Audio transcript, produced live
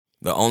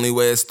The Only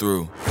Way is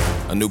Through,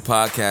 a new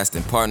podcast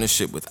in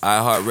partnership with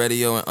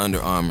iHeartRadio and Under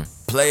Armour.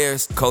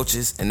 Players,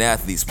 coaches, and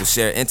athletes will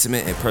share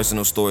intimate and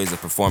personal stories of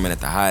performing at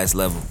the highest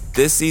level.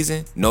 This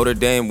season, Notre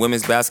Dame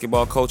women's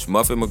basketball coach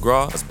Muffet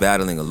McGraw is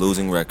battling a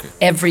losing record.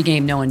 Every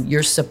game knowing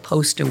you're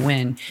supposed to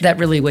win, that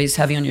really weighs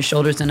heavy on your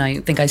shoulders. And I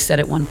think I said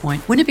at one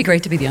point, wouldn't it be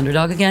great to be the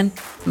underdog again?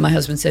 My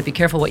husband said, be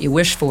careful what you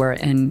wish for.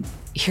 And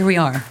here we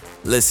are.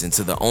 Listen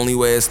to The Only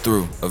Way is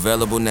Through,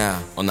 available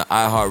now on the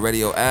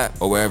iHeartRadio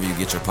app or wherever you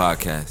get your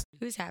podcast.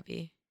 Who's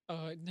happy?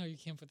 No, you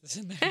can't put this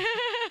in there.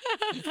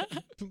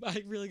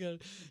 I really gotta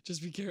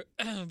just be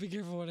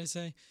careful what I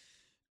say.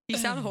 You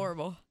sound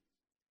horrible.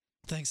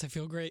 Thanks, I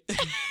feel great.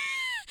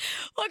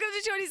 Welcome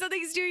to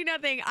 20-somethings Doing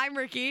Nothing. I'm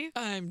Ricky.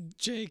 I'm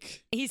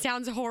Jake. He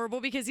sounds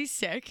horrible because he's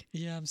sick.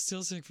 Yeah, I'm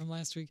still sick from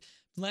last week.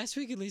 Last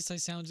week, at least, I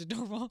sounded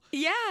normal.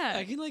 Yeah.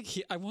 I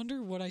can I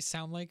wonder what I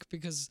sound like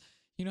because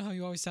you know how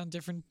you always sound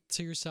different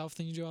to yourself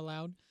than you do out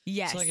loud?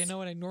 Yes. So I know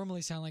what I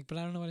normally sound like, but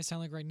I don't know what I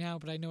sound like right now,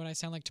 but I know what I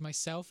sound like to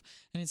myself,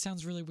 and it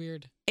sounds really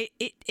weird.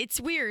 It's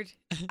weird.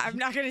 I'm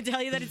not going to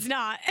tell you that it's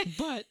not.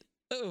 But,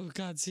 oh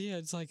God, see,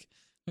 it's like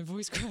my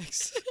voice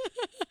cracks.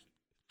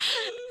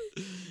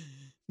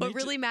 What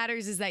really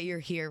matters is that you're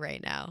here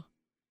right now.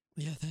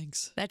 Yeah,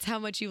 thanks. That's how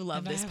much you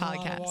love this I have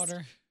podcast. a lot of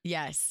water.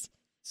 Yes.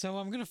 So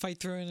I'm going to fight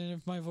through it, and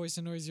if my voice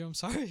annoys you, I'm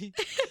sorry.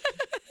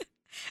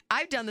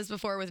 I've done this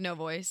before with no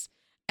voice.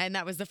 And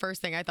that was the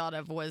first thing I thought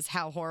of was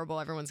how horrible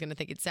everyone's going to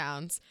think it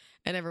sounds.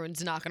 And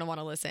everyone's not going to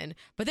want to listen.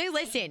 But they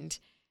listened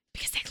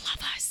because they love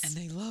us. And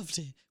they loved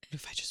it. What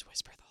if I just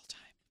whisper the whole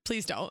time?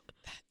 Please don't.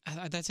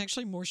 That's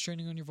actually more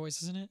straining on your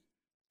voice, isn't it?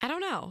 I don't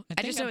know.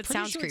 I just know it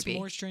sounds creepy. It's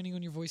more straining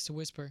on your voice to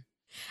whisper.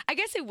 I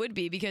guess it would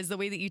be because the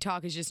way that you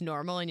talk is just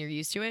normal and you're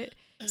used to it.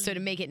 So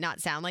to make it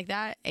not sound like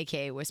that,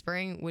 aka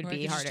whispering, would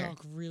be harder. Just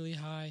talk really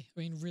high. I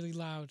mean, really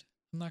loud.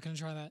 I'm not going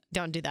to try that.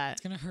 Don't do that.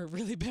 It's going to hurt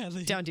really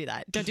badly. Don't do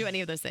that. Don't do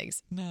any of those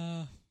things.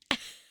 No.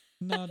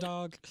 No,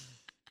 dog.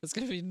 It's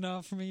going to be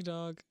enough for me,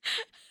 dog.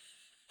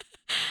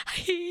 I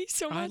hate you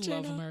so much. I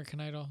love American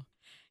Idol.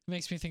 It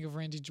makes me think of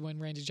when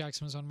Randy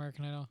Jackson was on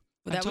American Idol.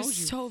 Well, that was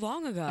so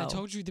long ago. I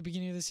told you at the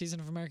beginning of the season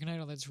of American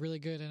Idol that's really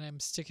good, and I'm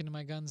sticking to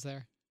my guns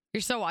there.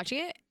 You're still watching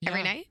it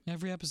every night?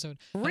 Every episode.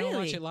 Really? I don't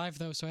watch it live,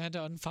 though, so I had to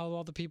unfollow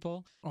all the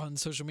people on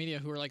social media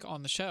who were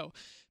on the show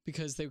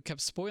because they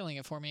kept spoiling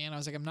it for me, and I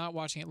was like, I'm not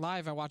watching it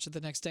live. I watch it the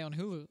next day on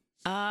Hulu.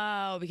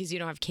 Oh, because you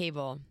don't have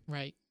cable.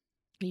 Right.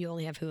 You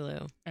only have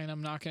Hulu. And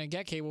I'm not going to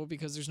get cable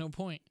because there's no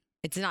point.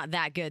 It's not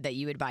that good that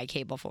you would buy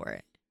cable for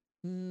it.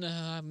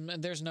 No,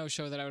 there's no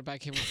show that I would buy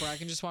cable for. I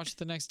can just watch it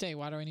the next day.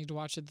 Why do I need to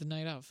watch it the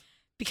night of?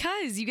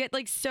 Because you get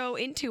so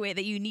into it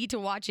that you need to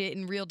watch it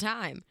in real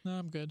time. No,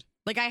 I'm good.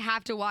 I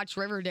have to watch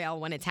Riverdale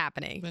when it's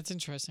happening. That's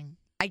interesting.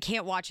 I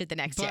can't watch it the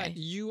next day. But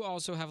you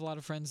also have a lot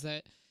of friends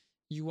that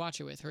you watch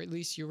it with, or at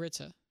least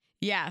Yuritsa.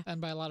 Yeah. And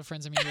by a lot of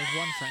friends, I mean you have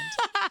one friend.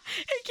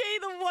 Okay,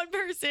 the one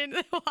person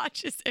that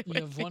watches it with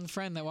You have one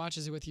friend that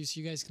watches it with you, so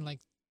you guys can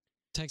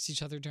text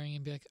each other during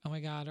and be like, oh my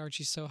God,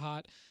 Archie's so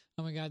hot.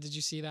 Oh my God, did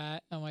you see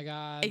that? Oh my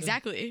God.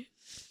 Exactly.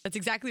 That's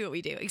exactly what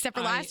we do. Except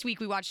for last week,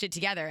 we watched it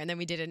together, and then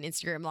we did an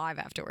Instagram Live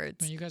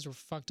afterwards. Man, you guys were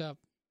fucked up.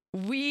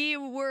 We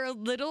were a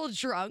little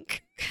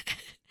drunk.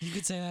 You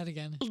could say that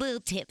again. A little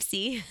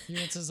tipsy.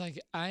 Yuritsa's like,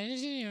 I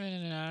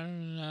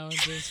don't know.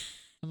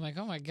 I'm like,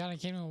 oh my God, I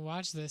can't even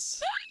watch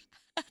this.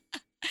 It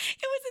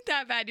wasn't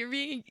that bad.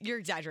 You're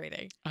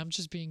exaggerating. I'm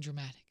just being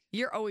dramatic.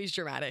 You're always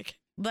dramatic.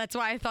 That's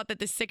why I thought that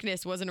the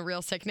sickness wasn't a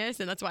real sickness,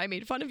 and that's why I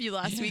made fun of you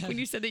last week when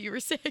you said that you were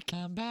sick.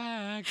 I'm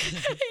back.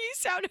 You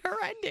sound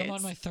horrendous. I'm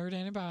on my third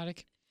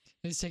antibiotic.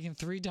 It's taken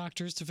 3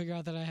 doctors to figure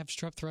out that I have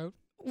strep throat.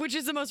 Which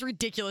is the most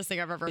ridiculous thing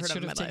I've ever heard of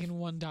in my life. It should have taken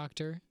 1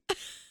 doctor.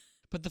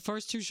 But the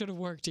first 2 should have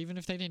worked, even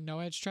if they didn't know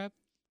I had strep.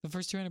 The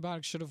first 2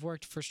 antibiotics should have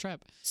worked for strep.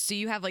 So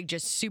you have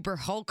just super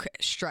Hulk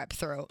strep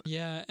throat.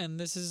 Yeah, and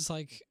this is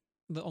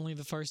only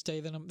the first day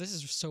that this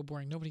is so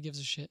boring. Nobody gives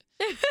a shit.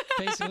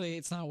 Basically,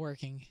 it's not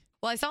working.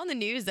 Well, I saw in the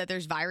news that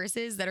there's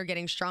viruses that are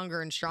getting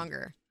stronger and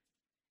stronger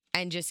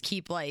and just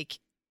keep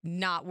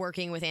not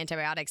working with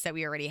antibiotics that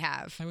we already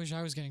have. I wish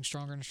I was getting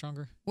stronger and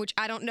stronger. Which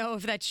I don't know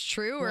if that's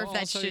true or if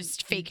that's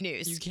just fake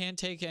news. You can't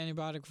take an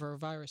antibiotic for a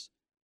virus.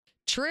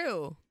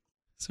 True.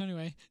 So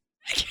anyway.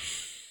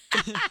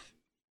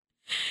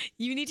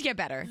 You need to get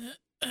better.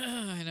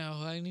 I know.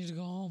 I need to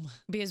go home.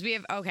 Because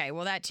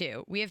that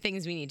too. We have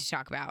things we need to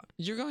talk about.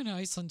 You're going to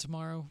Iceland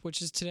tomorrow,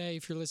 which is today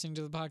if you're listening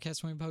to the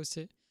podcast when we post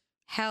it.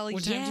 Hell yeah.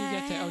 What time do you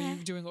get there? Are you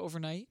doing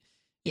overnight?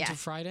 Yeah. Into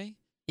Friday?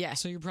 Yeah.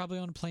 So you're probably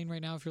on a plane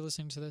right now if you're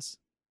listening to this.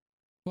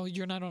 Well,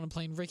 you're not on a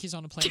plane. Ricky's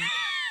on a plane.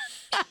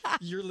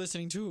 You're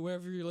listening to it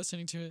wherever you're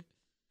listening to it.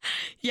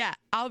 Yeah,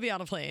 I'll be on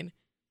a plane.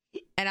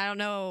 And I don't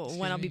know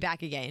when I'll be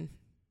back again.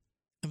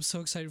 I'm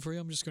so excited for you.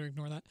 I'm just going to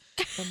ignore that.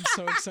 I'm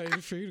so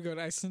excited for you to go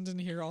to Iceland and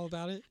hear all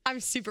about it. I'm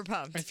super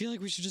pumped. I feel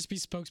like we should just be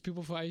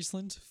spokespeople for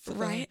Iceland.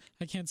 Right?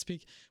 I can't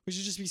speak. We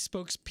should just be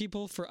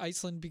spokespeople for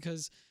Iceland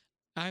because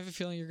I have a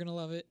feeling you're going to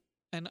love it.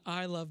 And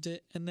I loved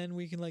it. And then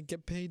we can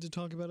get paid to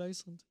talk about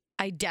Iceland.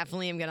 I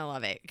definitely am going to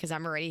love it because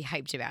I'm already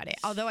hyped about it.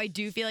 Although I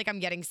do feel like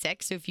I'm getting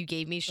sick. So if you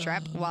gave me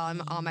strep while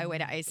I'm on my way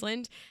to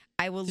Iceland,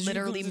 I will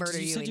literally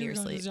murder you in your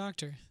sleep.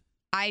 Doctor.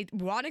 I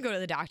want to go to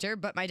the doctor,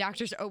 but my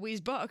doctor's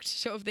always booked.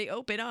 So if they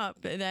open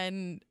up,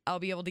 then I'll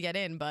be able to get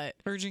in. But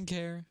urgent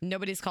care.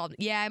 Nobody's called.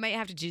 Yeah, I might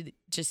have to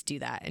just do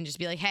that and just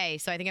be like, hey,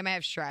 so I think I might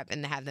have strep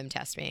and have them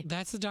test me.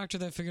 That's the doctor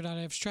that figured out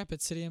I have strep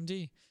at City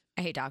MD.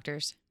 I hate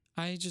doctors.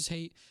 I just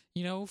hate,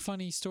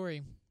 funny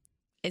story.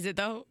 Is it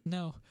though?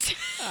 No.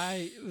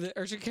 The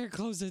urgent care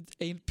closed at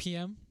 8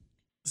 p.m.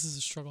 This is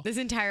a struggle. This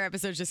entire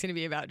episode's just going to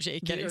be about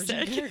Jake getting sick.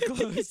 The urgent care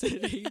closed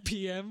at 8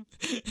 p.m.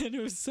 and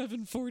it was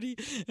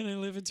 7:40 and I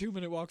live a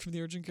 2-minute walk from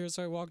the urgent care,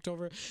 so I walked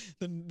over.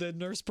 The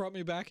nurse brought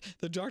me back.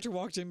 The doctor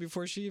walked in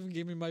before she even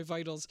gave me my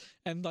vitals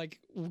and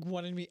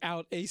wanted me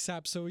out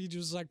ASAP, so he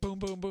just was boom,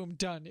 boom, boom,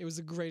 done. It was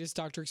the greatest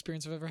doctor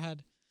experience I've ever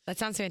had. That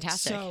sounds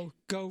fantastic. So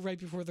go right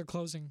before they're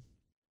closing.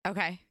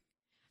 Okay.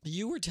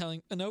 You were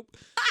telling... nope.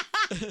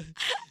 That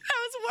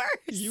was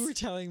worse. You were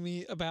telling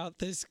me about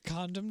this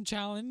condom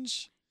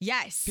challenge.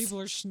 Yes. People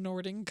are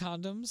snorting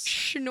condoms.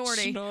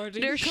 Snorting.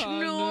 They're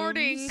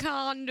snorting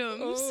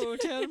condoms. Oh,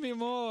 tell me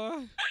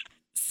more.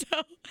 So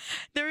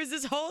there was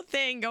this whole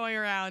thing going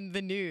around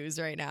the news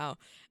right now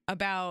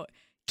about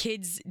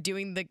kids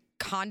doing the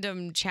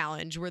condom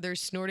challenge where they're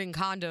snorting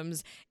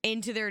condoms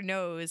into their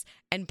nose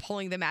and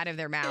pulling them out of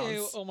their mouths.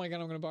 Ew, oh my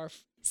God, I'm going to barf.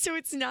 So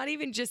it's not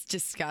even just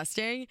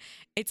disgusting.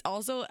 It's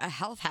also a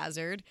health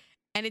hazard.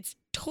 And it's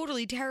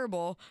totally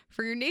terrible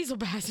for your nasal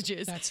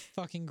passages. That's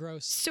fucking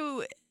gross.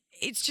 So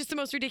it's just the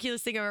most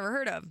ridiculous thing I've ever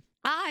heard of.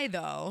 I,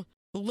 though,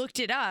 looked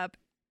it up,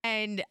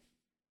 and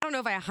I don't know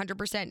if I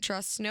 100%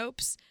 trust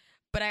Snopes,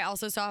 but I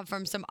also saw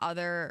from some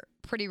other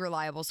pretty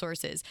reliable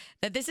sources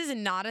that this is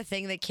not a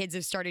thing that kids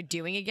have started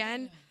doing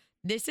again.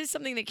 This is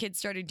something that kids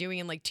started doing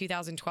in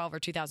 2012 or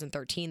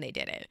 2013. They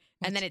did it,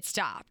 and then it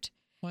stopped.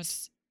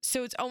 What?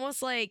 So it's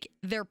almost like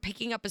they're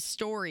picking up a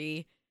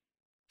story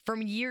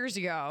from years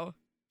ago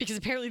because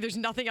apparently there's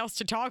nothing else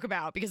to talk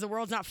about because the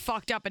world's not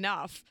fucked up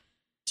enough.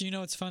 Do you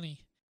know what's funny?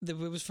 It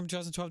was from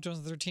 2012,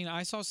 2013.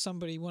 I saw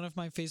one of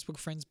my Facebook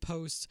friends,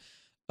 post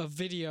a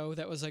video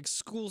that was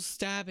school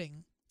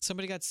stabbing.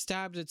 Somebody got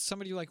stabbed.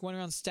 Somebody went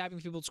around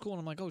stabbing people at school. And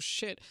I'm like, oh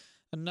shit.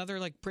 Another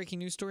breaking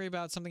news story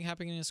about something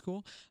happening in a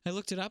school. I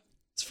looked it up.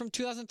 It's from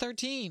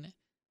 2013.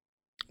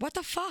 What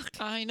the fuck?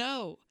 I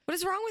know. What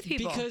is wrong with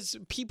people? Because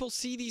people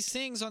see these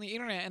things on the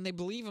internet and they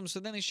believe them, so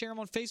then they share them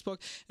on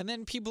Facebook, and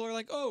then people are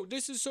like, oh,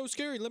 this is so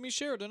scary, let me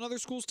share it, another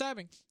school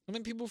stabbing. And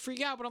then people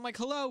freak out, but I'm like,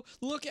 hello,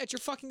 look at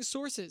your fucking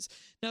sources.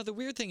 Now, the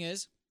weird thing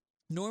is,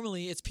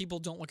 normally it's people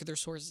don't look at their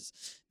sources.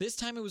 This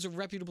time it was a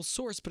reputable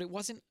source, but it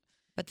wasn't.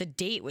 But the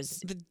date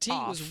was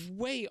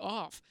way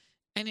off.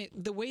 And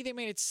the way they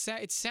made it,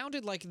 it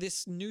sounded like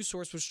this news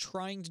source was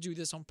trying to do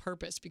this on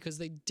purpose because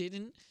there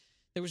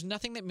was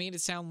nothing that made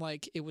it sound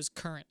like it was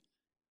current.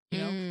 You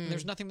know,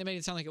 there's nothing that made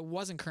it sound like it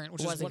wasn't current,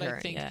 which is what I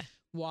think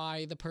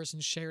why the person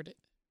shared it.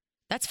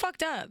 That's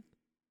fucked up.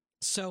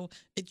 So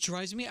it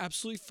drives me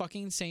absolutely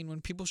fucking insane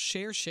when people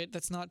share shit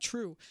that's not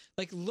true.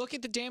 Look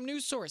at the damn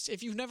news source.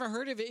 If you've never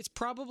heard of it, it's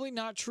probably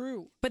not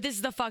true. But this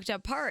is the fucked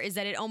up part, is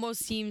that it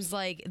almost seems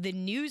like the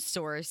news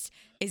source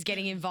is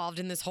getting involved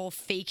in this whole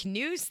fake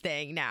news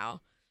thing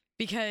now.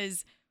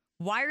 Because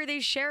why are they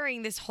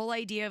sharing this whole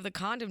idea of the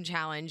condom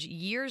challenge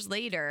years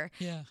later?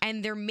 Yeah.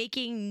 And they're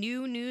making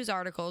new news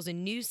articles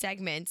and new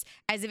segments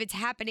as if it's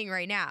happening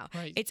right now.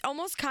 Right. It's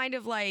almost kind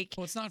of like...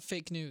 Well, it's not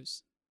fake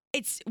news.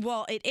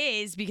 It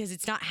is because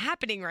it's not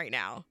happening right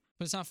now.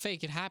 But it's not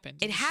fake. It happened.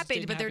 It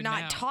happened, but they're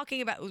not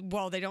talking about...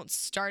 Well, they don't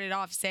start it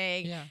off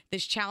saying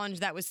this challenge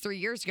that was 3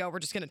 years ago, we're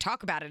just going to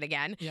talk about it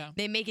again. Yeah.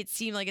 They make it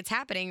seem like it's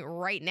happening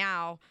right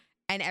now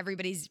and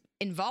everybody's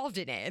involved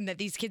in it and that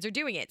these kids are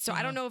doing it. So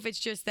I don't know if it's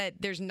just that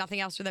there's nothing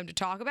else for them to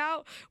talk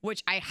about,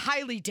 which I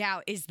highly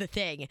doubt is the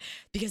thing,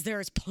 because there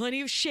is plenty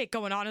of shit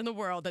going on in the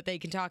world that they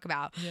can talk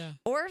about. Yeah.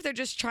 Or if they're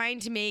just trying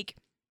to make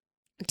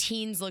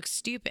teens look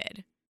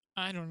stupid.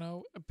 I don't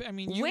know. I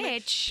mean,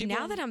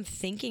 now that I'm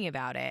thinking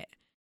about it,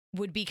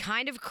 would be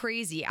kind of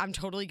crazy. I'm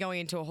totally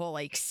going into a whole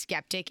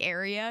skeptic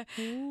area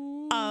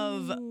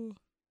of, and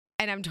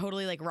I'm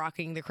totally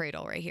rocking the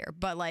cradle right here,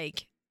 but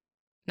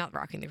not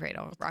rocking the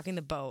cradle, rocking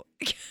the boat.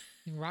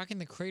 Rocking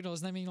the cradle,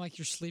 doesn't that mean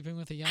you're sleeping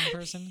with a young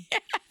person? Yeah.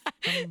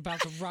 I'm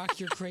about to rock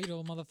your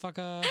cradle,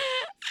 motherfucker.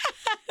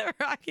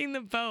 Rocking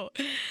the boat.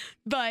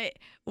 But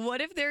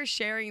what if they're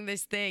sharing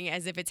this thing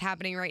as if it's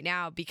happening right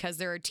now because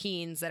there are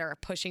teens that are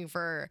pushing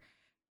for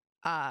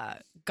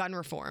gun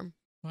reform?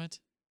 What?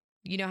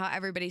 You know how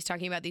everybody's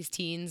talking about these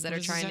teens that are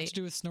trying to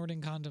do with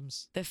snorting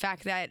condoms? The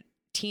fact that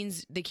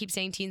teens, they keep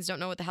saying teens don't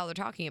know what the hell they're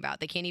talking about.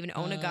 They can't even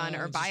own a gun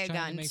or buy a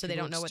gun, so they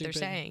don't know what they're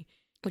saying.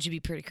 Which would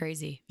be pretty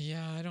crazy.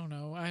 Yeah, I don't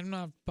know. I'm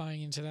not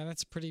buying into that.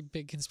 That's a pretty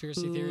big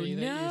conspiracy theory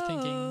that you're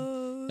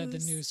thinking that the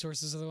news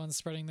sources are the ones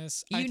spreading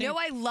this.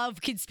 I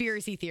love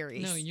conspiracy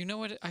theories. No, you know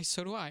what?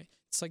 So do I.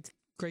 It's like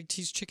Greg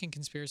T's chicken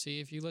conspiracy.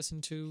 If you listen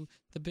to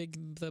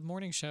the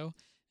morning show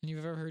and you've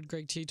ever heard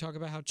Greg T talk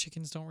about how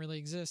chickens don't really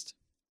exist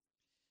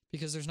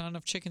because there's not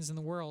enough chickens in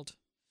the world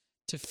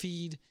to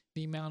feed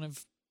the amount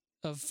of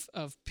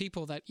of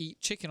people that eat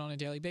chicken on a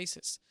daily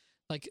basis.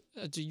 Like,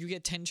 do you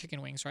get 10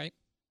 chicken wings, right?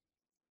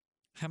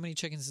 How many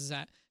chickens is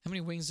that? How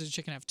many wings does a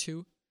chicken have?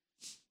 2?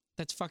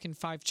 That's fucking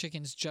 5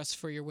 chickens just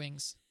for your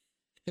wings.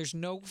 There's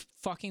no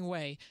fucking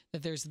way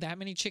that there's that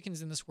many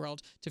chickens in this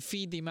world to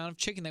feed the amount of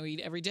chicken that we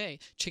eat every day.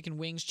 Chicken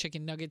wings,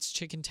 chicken nuggets,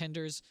 chicken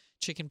tenders,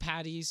 chicken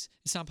patties.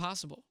 It's not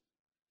possible.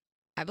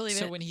 I believe it.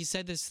 So when he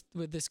said this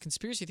with this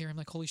conspiracy theory, I'm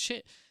like, holy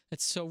shit,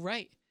 that's so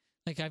right.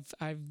 Like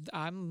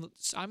I'm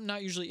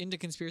not usually into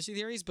conspiracy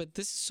theories, but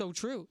this is so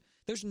true.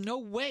 There's no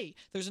way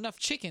there's enough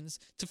chickens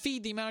to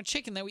feed the amount of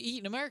chicken that we eat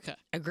in America.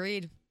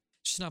 Agreed.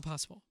 It's just not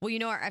possible. Well,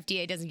 our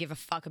FDA doesn't give a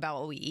fuck about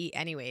what we eat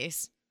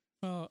anyways.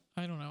 Well,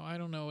 I don't know. I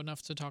don't know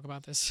enough to talk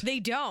about this. They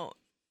don't.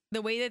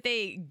 The way that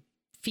they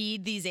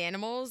feed these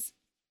animals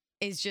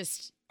is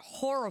just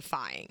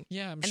horrifying.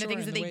 Yeah, I'm and sure. the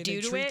things that the they way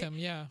do to treat it. them,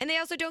 yeah. And they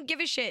also don't give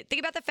a shit.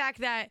 Think about the fact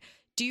that,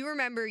 do you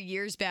remember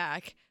years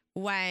back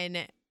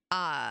when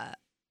a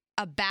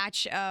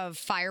batch of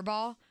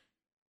Fireball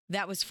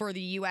that was for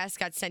the U.S.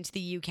 got sent to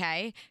the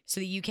UK?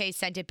 So the UK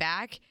sent it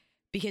back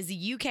because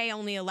the UK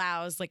only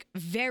allows like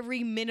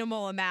very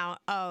minimal amount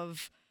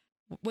of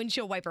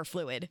windshield wiper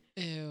fluid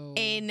Ew.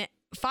 in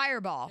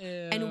Fireball.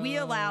 And we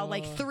allow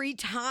like 3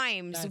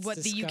 times That's what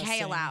the disgusting.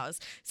 UK allows.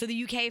 So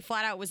the UK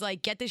flat out was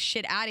like, get this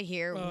shit out of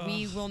here. Ugh.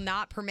 We will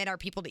not permit our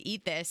people to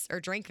eat this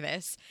or drink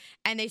this.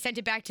 And they sent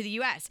it back to the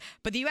US.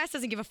 But the US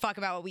doesn't give a fuck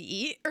about what we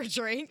eat or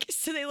drink.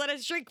 So they let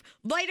us drink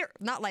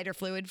not lighter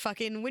fluid,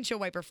 fucking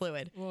windshield wiper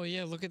fluid. Well,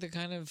 yeah, look at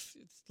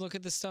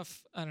the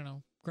stuff, I don't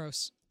know,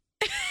 gross.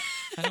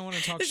 I don't want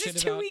to talk This shit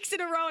is 2 about. weeks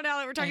in a row now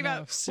that we're talking I know,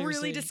 about seriously.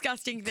 really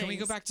disgusting things. Can we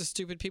go back to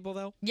stupid people,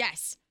 though?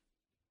 Yes.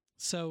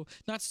 So,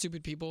 not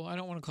stupid people. I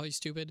don't want to call you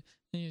stupid.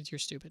 You're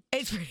stupid.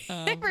 It's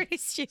pretty, pretty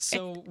stupid.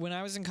 So, when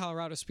I was in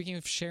Colorado, speaking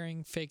of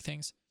sharing fake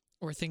things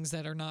or things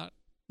that are not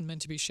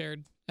meant to be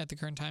shared at the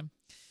current time,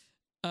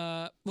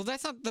 well,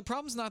 that's not the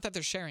problem's. Not that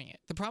they're sharing it.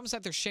 The problem is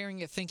that they're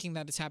sharing it thinking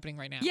that it's happening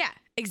right now. Yeah,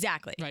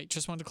 exactly. Right.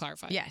 Just wanted to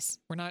clarify. Yes.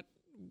 We're not.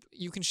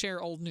 You can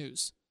share old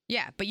news.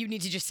 Yeah, but you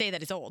need to just say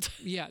that it's old.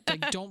 Yeah.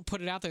 Like, don't put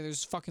it out there.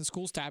 There's fucking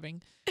school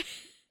stabbing,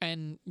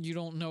 and you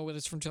don't know whether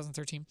it's from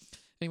 2013.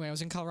 Anyway, I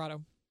was in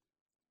Colorado.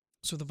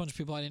 So with a bunch of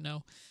people I didn't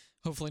know.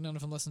 Hopefully none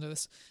of them listen to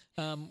this.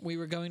 We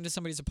were going to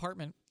somebody's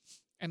apartment,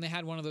 and they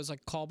had one of those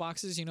like call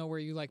boxes, where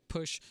you like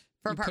push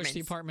the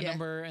apartment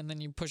number, and then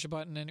you push a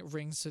button and it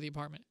rings to the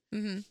apartment.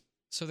 Mm-hmm.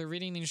 So they're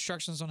reading the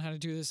instructions on how to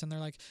do this, and they're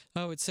like,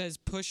 "Oh, it says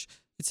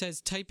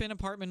type in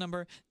apartment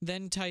number,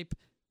 then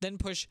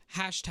push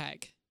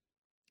hashtag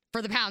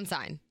For the pound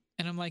sign.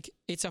 And I'm like,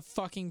 it's a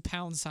fucking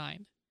pound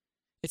sign.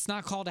 It's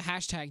not called a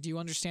hashtag. Do you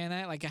understand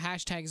that? Like, a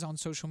hashtag is on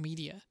social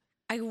media.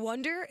 I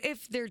wonder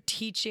if they're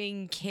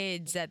teaching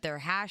kids that they're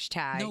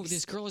hashtags. No,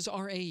 this girl is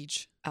our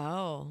age.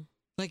 Oh.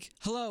 Like,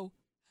 hello.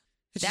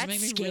 It That's just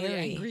made me scary.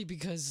 really angry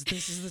because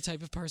this is the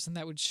type of person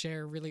that would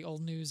share really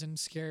old news and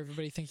scare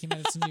everybody thinking that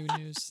it's new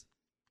news.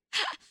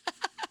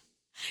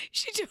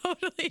 She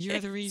totally You're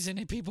is. the reason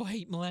that people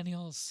hate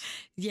millennials.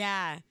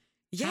 Yeah.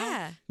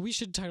 Yeah. We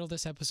should title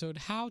this episode,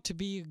 How to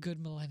Be a Good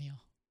Millennial.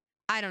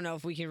 I don't know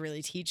if we can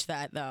really teach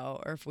that,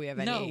 though, or if we have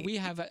any No, we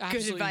have good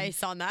absolutely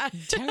advice on that.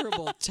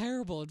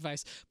 terrible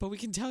advice. But we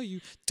can tell you,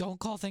 don't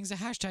call things a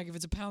hashtag if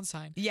it's a pound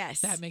sign.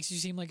 Yes. That makes you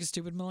seem like a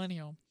stupid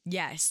millennial.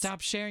 Yes.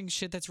 Stop sharing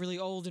shit that's really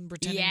old and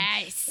pretending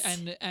Yes.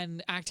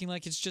 and acting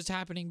like it's just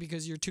happening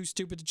because you're too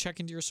stupid to check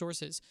into your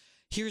sources.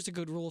 Here's a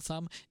good rule of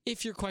thumb.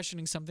 If you're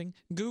questioning something,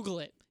 Google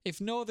it.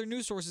 If no other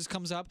news sources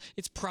comes up,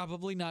 it's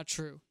probably not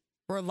true.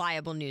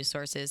 Reliable news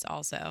sources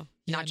also.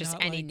 Yeah, not just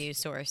not any like news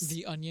source.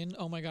 The Onion.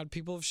 Oh my God,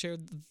 people have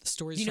shared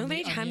stories. You know how from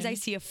many The times I Onion,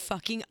 see a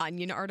fucking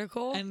Onion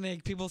article and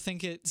like people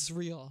think it's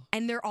real.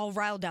 and they're all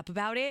riled up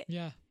about it,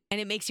 Yeah.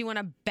 and it makes you want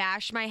to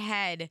bash my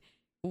head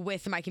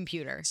with my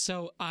computer.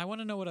 So I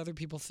want to know what other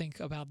people think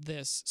about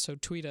this. So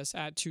tweet us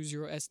at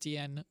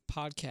 20SDN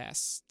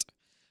podcast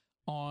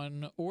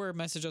or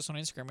message us on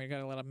Instagram. We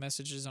got a lot of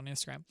messages on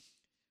Instagram.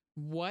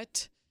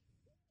 What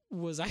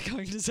was I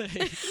going to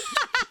say?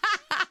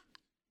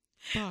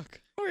 Fuck.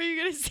 What are you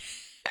gonna say?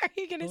 Are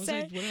you gonna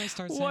say? What did I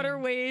start saying? What are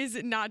ways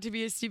not to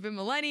be a stupid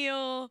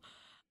millennial?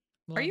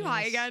 Are you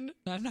high Millennials. again?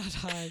 I'm not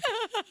high.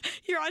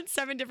 You're on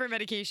 7 different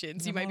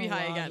medications. You I'm might on be a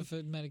high lot again. of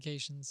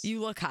medications.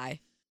 You look high.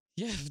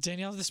 Yeah,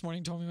 Danielle this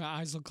morning told me my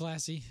eyes look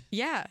glassy.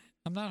 Yeah.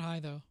 I'm not high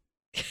though.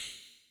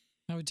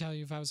 I would tell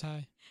you if I was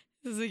high.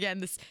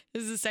 This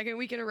is the second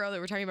week in a row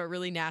that we're talking about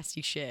really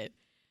nasty shit.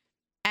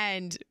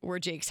 And we're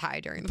Jake's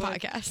high during the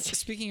But podcast.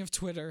 Speaking of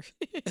Twitter,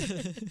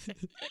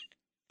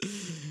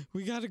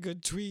 we got a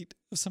good tweet.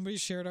 Somebody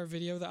shared our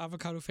video, the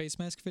avocado face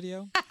mask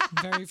video.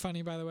 Very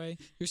funny, by the way.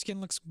 Your skin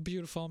looks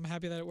beautiful. I'm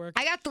happy that it worked.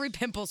 I got 3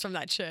 pimples from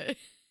that shit.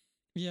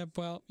 Yeah,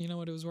 well, you know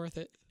what? It was worth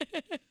it.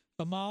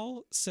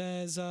 Amal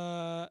says,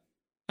 I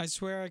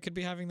swear I could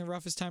be having the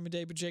roughest time of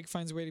day, but Jake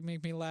finds a way to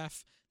make me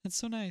laugh. That's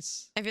so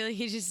nice. I feel like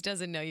he just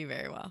doesn't know you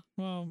very well.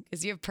 Well,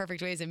 Because you have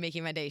perfect ways of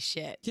making my day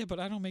shit. yeah, but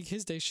I don't make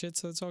his day shit,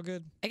 so it's all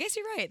good. I guess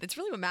you're right. That's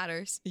really what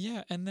matters.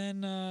 Yeah, and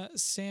then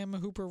Sam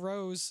Hooper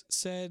Rose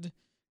said,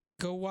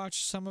 go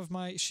watch some of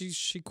my.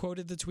 She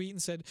quoted the tweet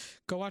and said,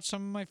 "Go watch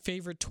some of my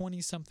favorite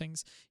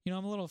 20-somethings." You know,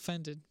 I'm a little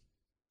offended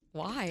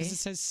Why? because it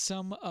says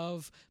some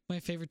of my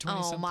favorite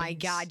 20-somethings. Oh my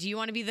God. Do you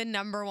want to be the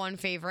number one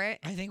favorite?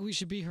 I think we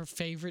should be her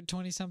favorite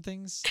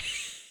 20-somethings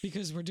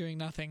because we're doing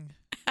nothing.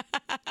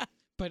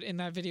 But in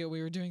that video,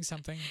 we were doing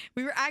something.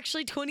 We were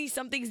actually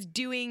 20-somethings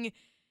doing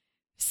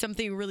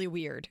something really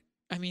weird.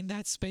 I mean,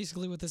 that's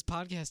basically what this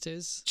podcast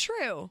is.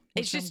 True.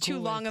 Which It's just I'm too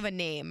cool long with. of a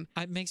name.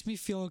 It makes me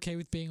feel okay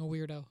with being a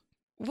weirdo.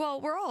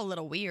 Well, we're all a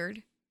little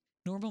weird.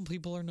 Normal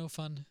people are no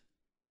fun.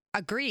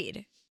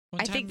 Agreed.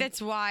 One I think time-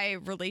 that's why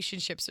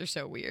relationships are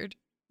so weird.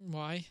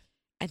 Why?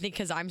 I think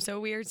because I'm so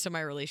weird, so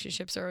my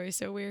relationships are always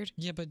so weird.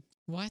 Yeah, but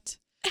what?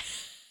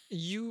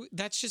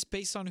 That's just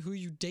based on who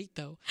you date,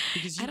 though.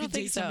 Because you I don't could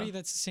think date somebody so.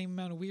 that's the same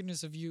amount of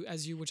weirdness of you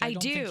as you, which I I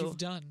don't think do. you've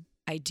done.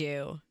 I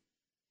do.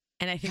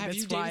 And I think Have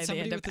you that's why dated they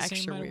somebody end with up the same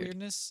extra amount of weird.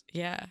 weirdness?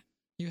 Yeah.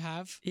 You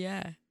have?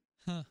 Yeah.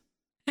 Huh.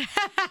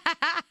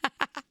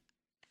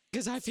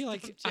 Because I feel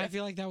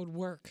like that would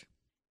work.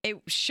 It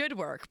should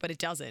work, but it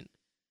doesn't.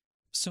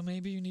 So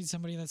maybe you need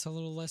somebody that's a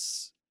little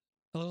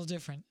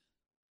different.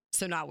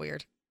 So not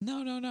weird. No,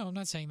 I'm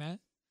not saying that.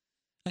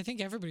 I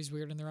think everybody's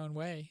weird in their own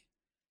way.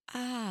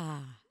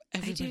 Ah.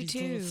 Everybody's I do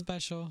a little too.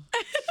 special.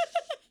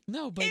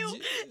 No, but Ew,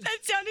 that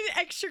sounded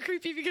extra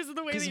creepy because of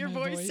the way 'Cause that of your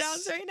my voice voice.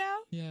 sounds right now.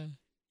 yeah.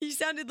 You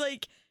sounded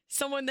like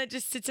someone that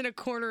just sits in a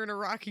corner in a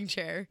rocking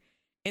chair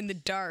in the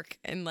dark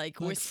and like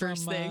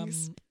whispers from,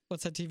 things.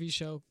 What's that TV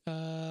show?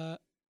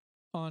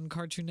 On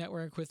Cartoon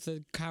Network with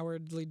the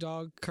cowardly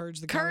dog, Courage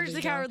the Courage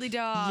the Cowardly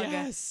Dog.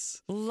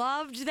 Yes.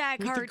 Loved that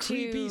With the cartoon.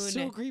 creepy,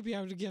 so creepy.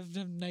 I would give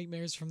them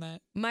nightmares from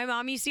that. My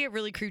mom used to get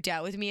really creeped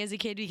out with me as a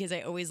kid because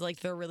I always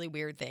liked the really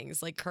weird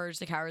things like Courage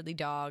the Cowardly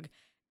Dog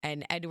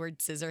and Edward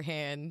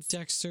Scissorhands.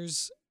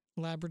 Dexter's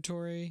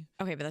Laboratory.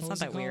 Okay, but that's What not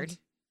was it that weird. called?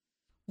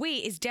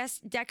 Wait, is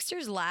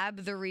Dexter's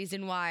Lab the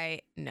reason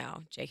why?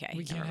 No, JK.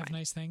 We can't never have mind.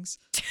 nice things.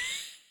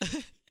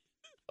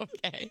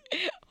 Okay.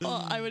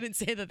 Well, I wouldn't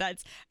say that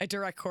that's a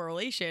direct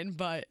correlation,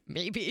 but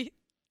maybe.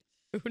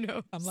 Who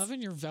knows? I'm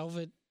loving your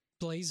velvet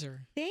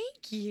blazer.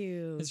 Thank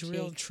you. It's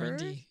real Jakefer.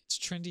 trendy. It's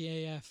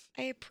trendy AF.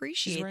 I She's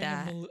appreciate wearing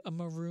that. a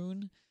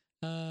maroon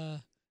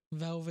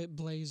velvet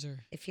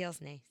blazer. It feels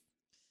nice.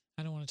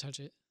 I don't want to touch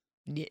it.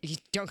 You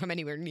don't come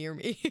anywhere near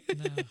me.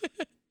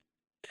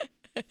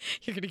 No.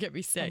 You're going to get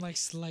me sick. I'm like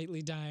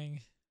slightly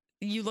dying.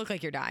 You look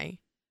like you're dying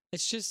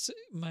It's just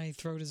my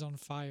throat is on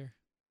fire.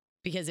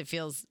 because it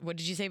feels, what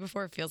did you say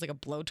before? It feels like a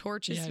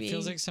blowtorch is Yeah, it being.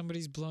 feels like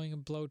somebody's blowing a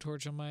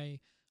blowtorch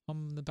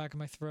on the back of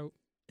my throat.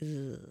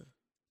 Ugh.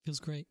 Feels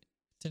great.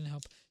 Didn't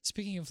help.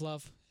 Speaking of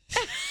love,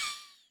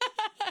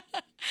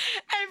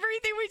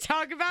 Everything we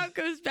talk about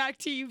goes back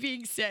to you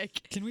being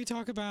sick. can we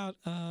talk about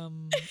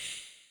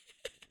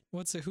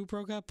who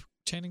broke up?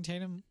 Channing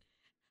Tatum.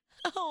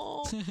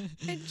 Oh,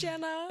 and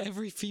Jenna.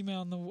 Every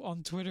female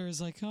on Twitter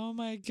is like, "Oh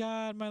my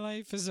God, my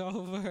life is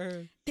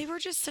over." They were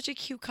just such a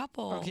cute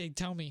couple. Okay,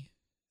 tell me,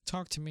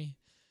 talk to me,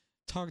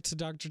 talk to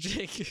Dr.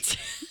 Jake.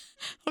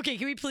 Okay,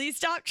 can we please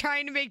stop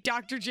trying to make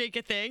Dr. Jake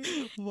a thing?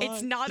 It's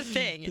What? not a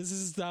thing. This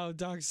is the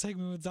dog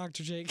segment with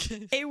Dr. Jake.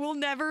 It will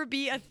never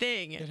be a It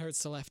thing. hurts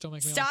to laugh. Don't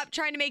make me laugh. Stop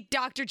trying to make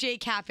Dr.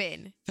 Jake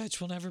happen.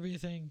 Fetch will never be a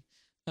thing.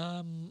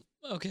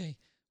 Okay.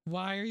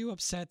 Why are you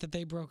upset that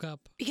they broke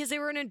up? Because they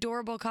were an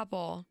adorable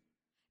couple.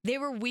 They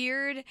were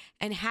weird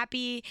and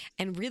happy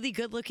and really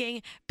good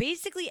looking.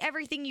 Basically,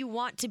 everything you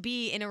want to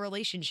be in a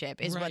relationship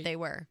is what Right. they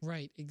were.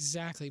 Right,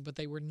 exactly, but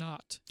they were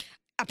not.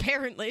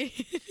 Apparently.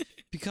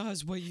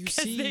 Because what you Because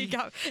see they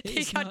got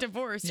is not-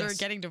 divorced or yes.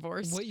 getting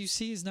divorced. What you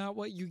see is not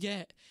what you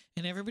get.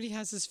 And everybody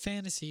has this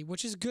fantasy,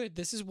 which is good.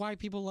 This is why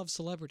people love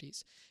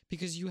celebrities.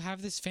 Because you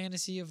have this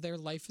fantasy of their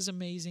life is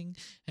amazing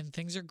and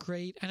things are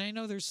great. And I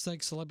know there's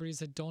like celebrities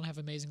that don't have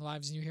amazing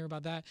lives and you hear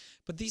about that.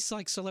 But these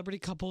like celebrity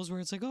couples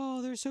where it's like,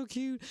 oh, they're so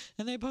cute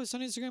and they post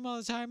on Instagram all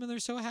the time and they're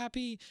so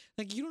happy.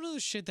 Like you don't know the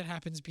shit that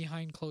happens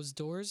behind closed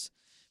doors.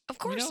 Of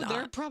course you know,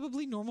 they're not.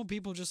 probably normal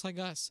people just like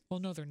us. Well,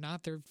 no, they're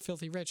not. They're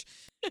filthy rich.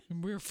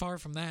 And we're far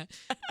from that.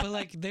 But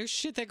like, there's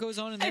shit that goes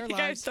on in I their think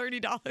I have lives.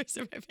 $30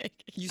 in my bank.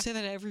 You say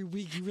that every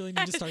week. You really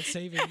need to start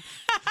saving.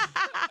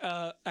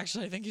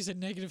 Actually, I think you said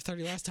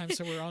 -30 last time,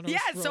 so we're on a Yeah,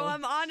 so roll.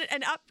 I'm on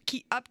an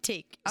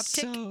uptick.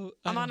 So,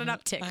 I'm I on don't an know.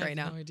 uptick I right have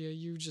now. no idea.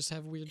 You just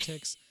have weird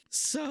ticks.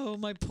 So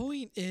my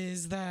point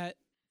is that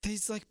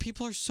these like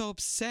people are so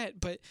upset,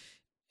 but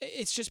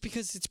it's just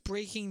because it's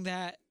breaking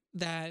that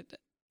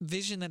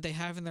vision that they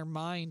have in their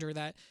mind or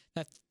that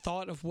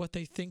thought of what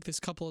they think this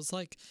couple is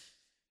like.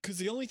 Because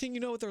the only thing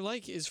you know what they're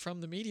like is from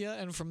the media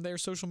and from their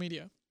social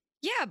media.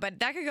 Yeah, but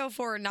that could go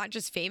for not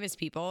just famous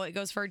people. It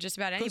goes for just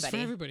about Goes for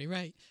anybody. everybody,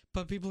 right?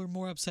 But people are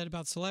more upset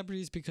about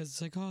celebrities because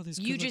it's like, oh, this.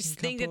 You just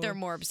good-looking think that they're couple.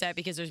 more upset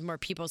because there's more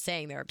people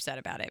saying they're upset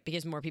about it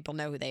because more people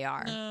know who they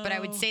are. But I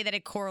would No. say that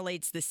it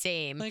correlates the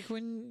same. Like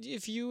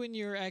if you and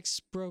your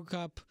ex broke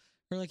up,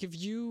 or like if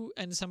you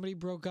and somebody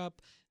broke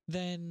up,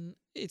 then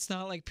it's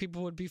not like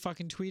people would be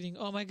fucking tweeting,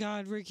 oh my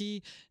God,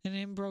 Ricky and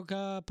him broke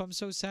up. I'm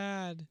so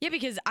sad. Yeah,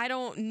 because I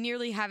don't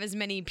nearly have as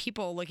many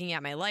people looking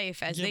at my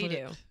life as Yeah, they but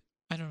do.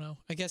 I don't know.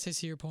 I guess I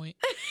see your point.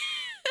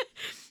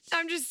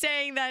 I'm just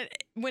saying that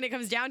when it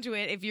comes down to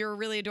it, if you're a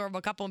really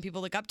adorable couple and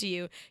people look up to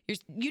you,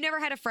 you never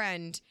had a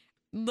friend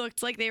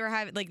looked like they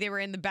were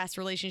in the best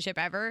relationship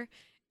ever,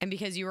 and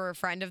because you were a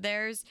friend of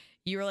theirs,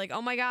 you were like,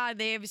 oh my God,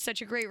 they have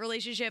such a great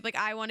relationship. Like,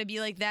 I want to be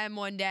like them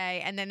one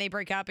day, and then they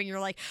break up, and you're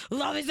like,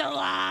 love is a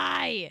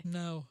lie.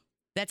 No.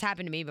 That's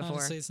happened to me before.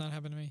 Honestly, it's not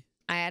happened to me.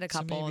 I had a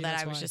couple maybe that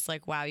that's I was why. just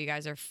like, wow, you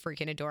guys are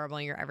freaking adorable,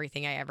 and you're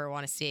everything I ever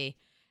want to see.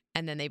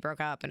 And then they broke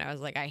up, and I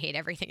was like, I hate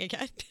everything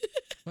again.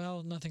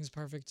 Well, nothing's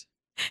perfect.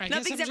 I guess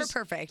Nothing's I'm ever just-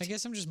 perfect. I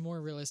guess I'm just more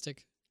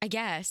realistic. I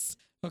guess.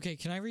 Okay,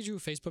 can I read you a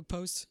Facebook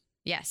post?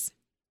 Yes.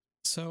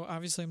 So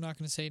obviously I'm not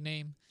going to say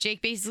name.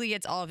 Jake basically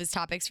gets all of his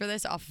topics for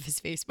this off of his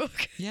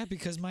Facebook. Yeah,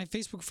 because my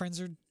Facebook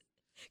friends are,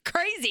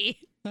 Crazy.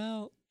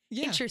 well,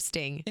 yeah.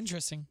 Interesting.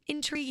 Interesting.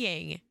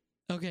 Intriguing.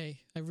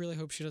 Okay, I really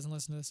hope she doesn't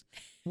listen to this.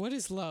 What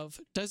is love?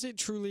 Does it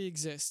truly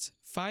exist?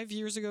 5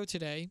 years ago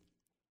today,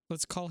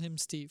 let's call him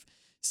Steve.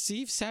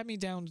 Steve sat me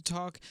down to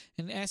talk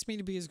and asked me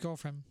to be his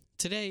girlfriend.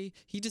 Today,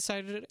 he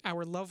decided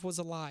our love was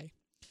a lie.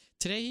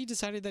 Today, he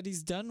decided that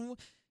he's done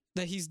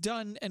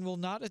and will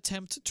not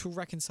attempt to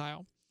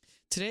reconcile.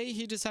 Today,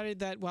 he decided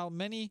that while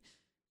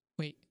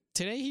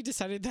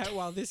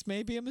this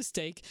may be a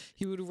mistake,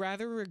 he would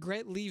rather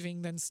regret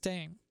leaving than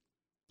staying.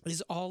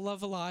 Is all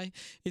love a lie?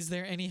 Is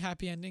there any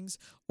happy endings?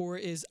 Or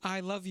is I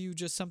love you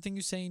just something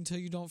you say until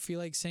you don't feel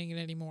like saying it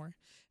anymore?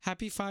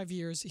 Happy 5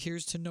 years.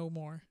 Here's to no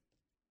more.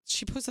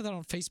 She posted that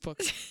on Facebook.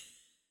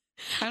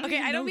 Okay,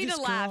 I don't mean to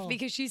laugh girl.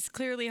 because she's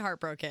clearly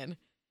heartbroken.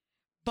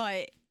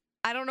 But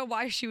I don't know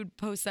why she would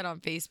post that on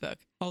Facebook.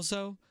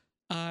 Also,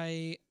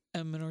 I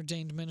am an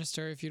ordained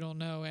minister, if you don't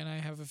know, and I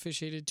have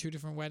officiated 2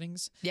 different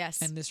weddings.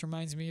 Yes. And this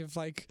reminds me of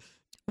like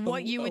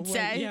What you would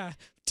say? Yeah.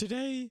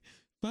 Today,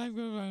 I'm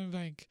going to the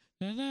bank.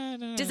 Na, na,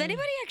 na, Does na.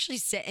 anybody actually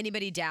sit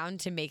anybody down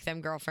to make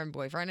them girlfriend,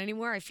 boyfriend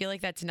anymore? I feel like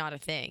that's not a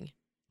thing.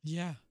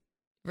 Yeah.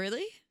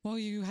 Really? Well,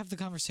 you have the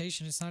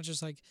conversation. It's not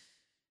just like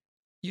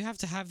you have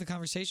to have the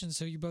conversation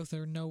so you both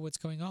know what's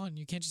going on.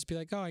 You can't just be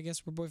like, "Oh, I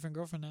guess we're boyfriend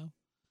girlfriend now,"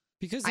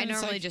 because I then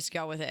it's normally like, just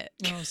go with it.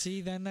 oh,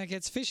 see, then that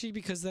gets fishy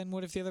because then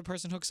what if the other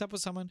person hooks up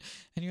with someone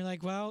and you're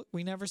like, "Well,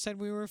 we never said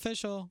we were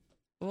official."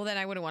 Well, then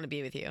I wouldn't want to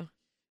be with you.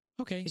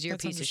 Okay, 'Cause you're a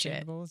that's piece of shit.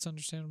 understandable. It's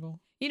understandable.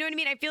 You know what I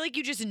mean? I feel like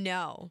you just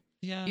know.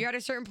 Yeah. You're at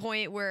a certain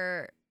point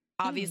where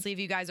obviously if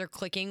you guys are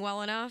clicking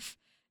well enough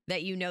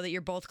that you know that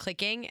you're both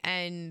clicking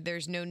and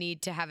there's no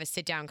need to have a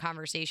sit down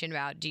conversation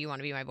about, do you want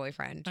to be my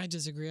boyfriend? I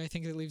disagree. I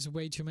think it leaves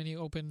way too many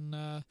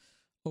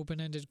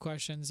open-ended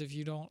questions if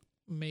you don't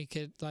make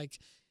it like.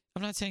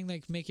 I'm not saying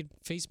like make it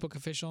Facebook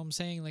official. I'm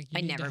saying like you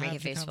I need never to make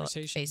have it the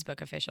conversation.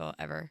 Facebook official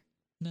ever.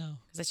 No,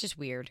 Because that's just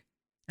weird.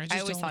 I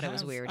just always don't thought it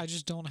was have- weird. I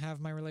just don't have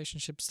my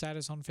relationship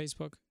status on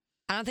Facebook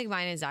I don't think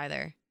mine is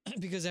either.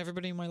 because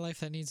everybody in my life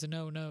that needs to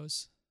know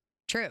knows.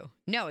 True.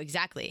 No,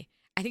 exactly.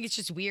 I think it's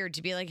just weird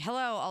to be like, hello,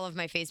 all of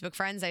my Facebook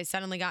friends. I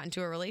suddenly got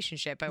into a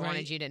relationship. I Right.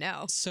 wanted you to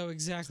know. So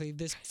exactly,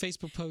 this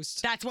Facebook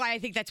post That's why I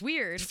think that's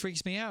weird.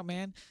 freaks me out,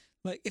 man.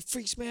 Like it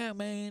freaks me out,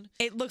 man.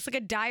 It looks like a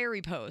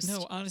diary post.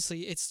 No,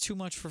 honestly, it's too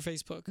much for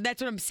Facebook.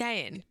 That's what I'm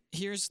saying.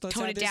 Let's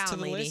Tone add it this to down,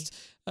 the lady. list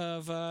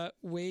of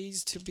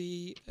ways to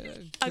be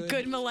A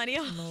good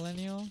millennial.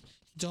 millennial.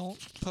 Don't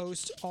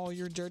post all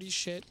your dirty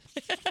shit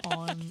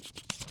on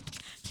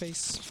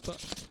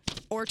Facebook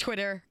Or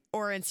Twitter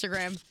or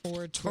Instagram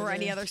or Twitter or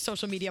any other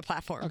social media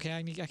platform. Okay,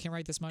 I can't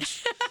write this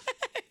much.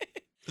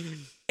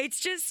 It's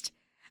just,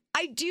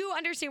 I do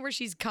understand where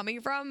she's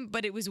coming from,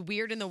 but it was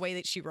weird in the way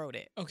that she wrote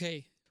it.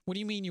 Okay, what do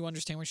you mean you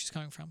understand where she's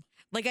coming from?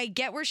 Like, I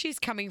get where she's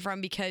coming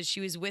from because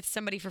she was with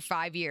somebody for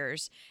 5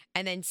 years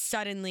and then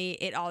suddenly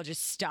it all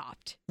just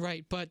stopped.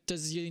 Right, but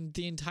does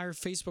the entire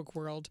Facebook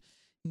world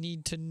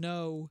need to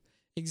know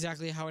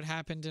exactly how it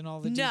happened and all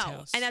the No,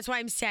 details? and that's why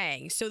I'm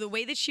saying. So the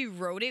way that she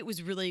wrote it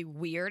was really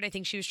weird. I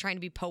think she was trying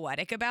to be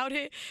poetic about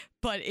it,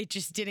 but it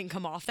just didn't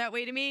come off that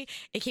way to me.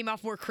 It came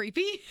off more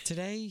creepy.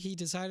 Today, he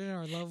decided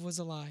our love was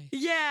a lie.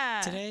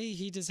 Yeah. Today,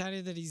 he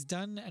decided that he's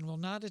done and will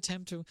not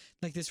attempt to.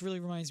 Like, this really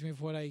reminds me of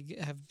what I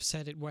have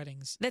said at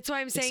weddings. That's why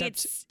I'm saying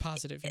Except it's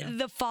positive. You know?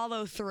 the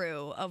follow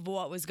through of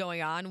what was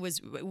going on was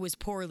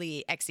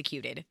poorly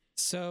executed.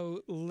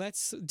 So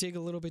let's dig a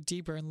little bit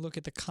deeper and look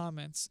at the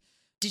comments.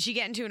 Did she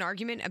get into an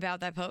argument about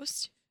that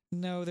post?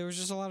 No, there was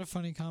just a lot of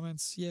funny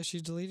comments. Yeah,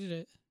 she deleted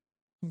it.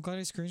 I'm glad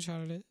I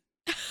screenshotted it.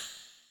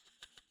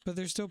 But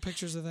there's still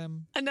pictures of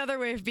them. Another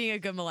way of being a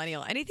good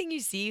millennial. Anything you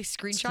see,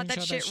 screenshot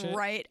that shit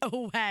right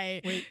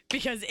away. Wait.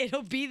 Because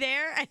it'll be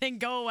there and then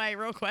go away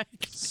real quick.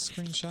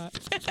 Screenshot.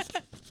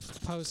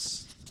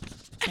 Posts.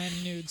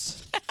 And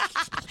nudes.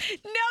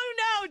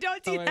 No,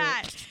 don't do wait.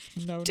 that.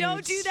 No Don't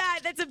nudes. do that.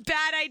 That's a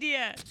bad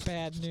idea.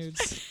 Bad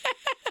nudes.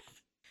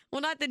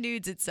 Well, not the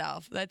nudes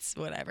itself. That's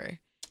whatever.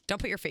 Don't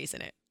put your face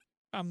in it.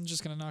 I'm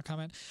just going to not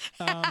comment.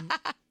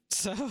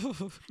 So,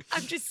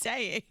 I'm just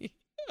saying.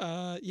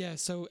 yeah.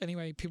 So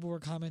anyway, people were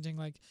commenting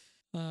like,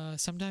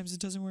 sometimes it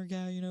doesn't work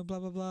out, you know, blah,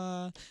 blah,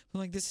 blah. I'm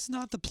like, this is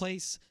not the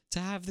place to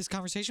have this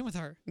conversation with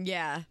her.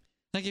 Yeah.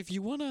 Like, if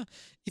you wanna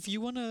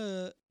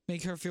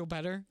make her feel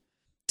better,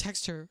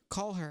 text her,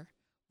 call her,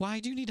 Why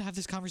do you need to have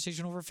this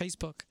conversation over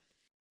Facebook?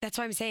 That's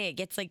why I'm saying it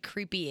gets like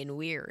creepy and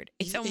weird.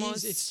 It's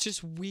It's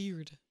just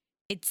weird.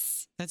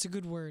 That's a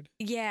good word.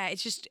 Yeah,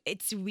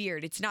 it's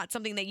weird. It's not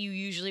something that you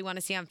usually want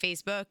to see on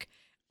Facebook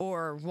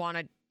or want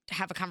to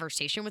have a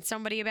conversation with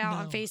somebody about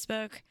on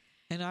Facebook.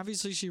 And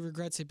obviously she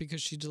regrets it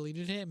because she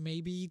deleted it.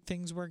 Maybe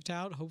things worked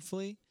out,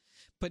 hopefully.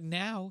 But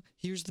now,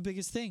 here's the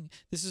biggest thing.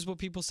 This is what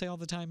people say all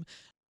the time.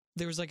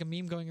 There was like a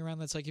meme going around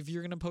that's like, if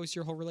you're going to post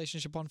your whole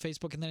relationship on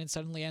Facebook and then it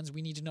suddenly ends,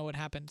 we need to know what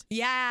happened.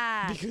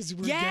 Yeah. Because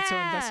we get so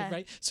invested,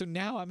 right? So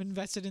now I'm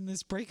invested in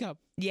this breakup.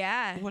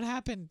 Yeah. What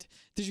happened?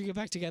 Did you get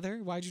back together?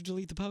 Why'd you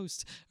delete the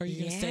post? Are you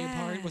going to stay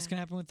apart? What's going to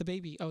happen with the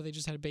baby? Oh, they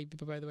just had a baby,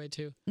 by the way,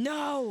 too.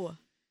 No.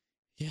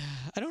 Yeah.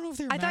 I don't know if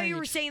they're married. I thought you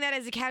were saying that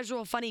as a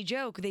casual, funny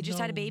joke. They just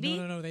had a baby?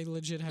 No. They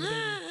legit had a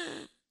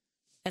baby.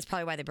 That's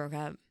probably why they broke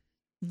up.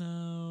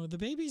 No, the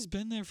baby's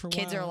been there for a while.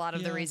 Kids are a lot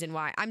of the reason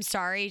why. I'm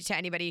sorry to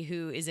anybody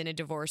who is in a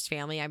divorced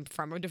family. I'm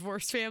from a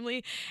divorced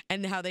family,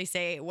 and how they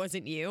say it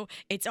wasn't you.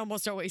 It's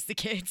almost always the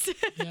kids.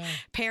 Yeah.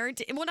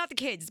 Well, not the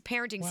kids.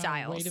 Parenting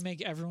styles. Way to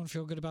make everyone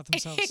feel good about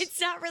themselves.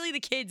 It's not really the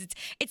kids.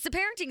 It's the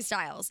parenting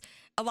styles.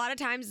 A lot of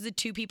times the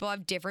two people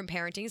have different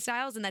parenting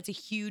styles, and that's a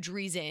huge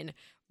reason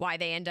why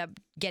they end up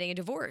getting a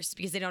divorce,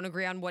 because they don't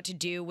agree on what to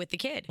do with the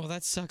kid. Well,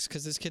 that sucks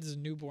because this kid is a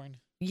newborn.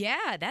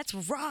 Yeah, that's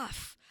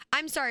rough.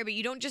 I'm sorry, but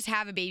you don't just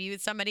have a baby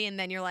with somebody and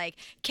then you're like,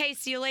 okay,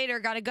 see you later,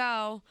 gotta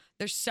go.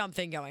 There's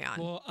something going on.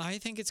 Well, I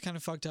think it's kind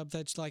of fucked up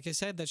that, like I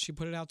said, that she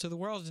put it out to the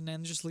world and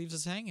then just leaves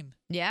us hanging.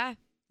 Yeah.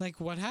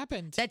 Like, what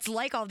happened? That's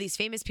like all these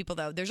famous people,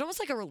 though. There's almost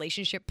like a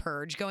relationship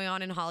purge going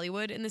on in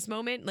Hollywood in this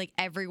moment. Like,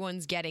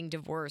 everyone's getting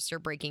divorced or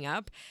breaking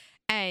up.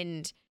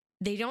 And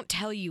they don't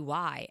tell you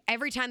why.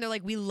 Every time they're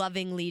like, we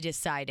lovingly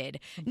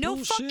decided. No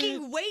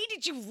fucking way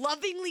did you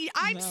lovingly.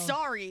 I'm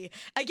sorry.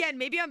 Again,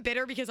 maybe I'm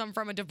bitter because I'm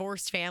from a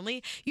divorced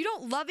family. You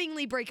don't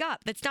lovingly break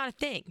up. That's not a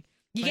thing.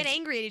 You get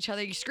angry at each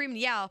other. You scream and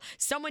yell.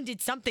 Someone did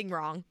something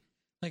wrong.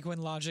 Like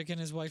when Logic and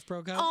his wife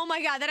broke up? Oh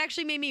my God. That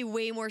actually made me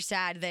way more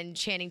sad than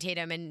Channing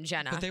Tatum and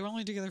Jenna. But they were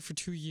only together for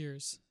 2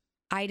 years.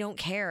 I don't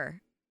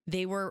care.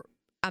 They were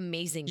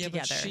amazing together.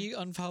 But she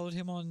unfollowed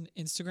him on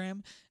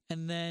Instagram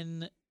and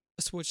then...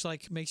 which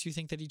like makes you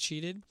think that he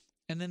cheated,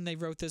 and then they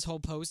wrote this whole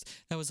post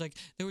that was like,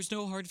 there was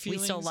no hard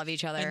feelings, we still love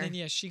each other, and then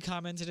he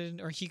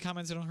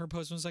commented on her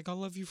post and was like, I'll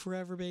love you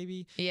forever,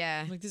 baby.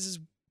 Yeah. I'm like,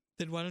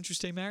 then why don't you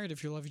stay married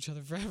if you love each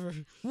other forever?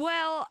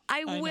 Well,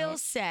 I will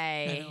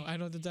say, I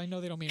know they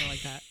don't mean it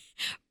like that.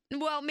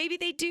 Well, maybe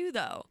they do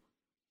though.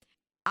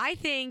 I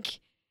think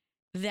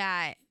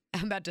that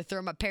I'm about to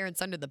throw my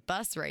parents under the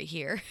bus right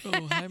here.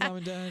 Oh, hi, Mom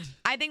and Dad.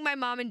 I think my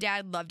mom and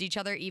dad loved each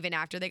other even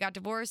after they got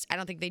divorced. I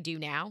don't think they do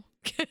now.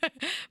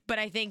 But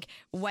I think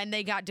when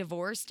they got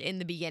divorced in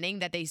the beginning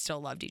that they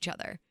still loved each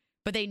other.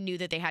 But they knew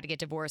that they had to get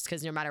divorced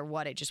because no matter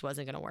what, it just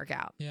wasn't going to work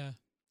out. Yeah.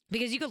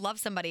 Because you could love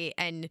somebody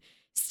and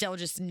still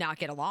just not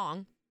get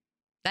along.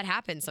 That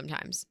happens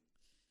sometimes.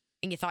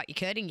 And you thought you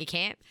could and you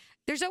can't.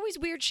 There's always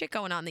weird shit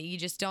going on that you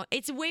just don't.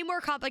 It's way more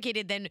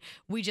complicated than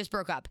we just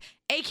broke up.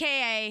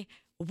 AKA...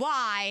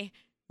 why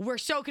we're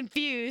so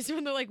confused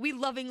when they're like, we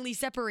lovingly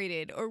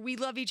separated or we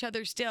love each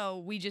other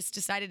still. We just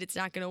decided it's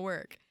not going to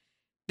work.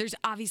 There's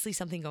obviously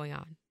something going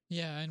on.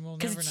 Yeah, and we'll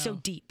never know. Because it's so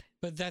deep.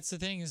 But that's the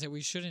thing, is that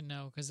we shouldn't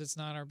know because it's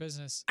not our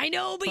business. I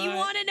know, but you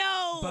want to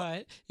know.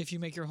 But if you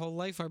make your whole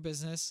life our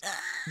business,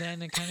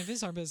 then it kind of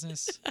is our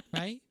business,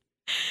 right?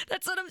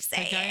 That's what I'm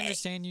saying. Like, I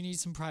understand you need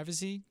some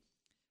privacy,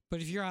 but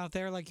if you're out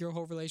there, like your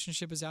whole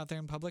relationship is out there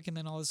in public and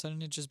then all of a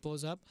sudden it just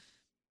blows up,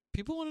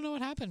 people want to know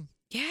what happened.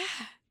 Yeah.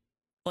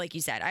 Like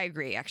you said, I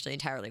agree actually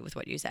entirely with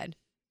what you said.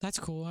 That's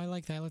cool. I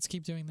like that. Let's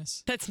keep doing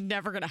this. That's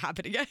never going to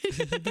happen again.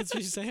 That's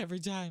what you say every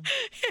time.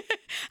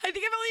 I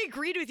think I've only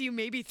agreed with you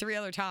maybe 3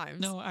 other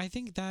times. No, I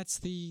think that's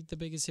the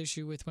biggest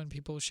issue with when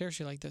people share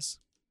shit like this.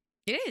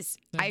 It is.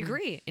 I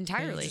agree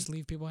entirely. Just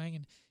leave people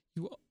hanging.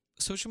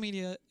 Social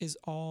media is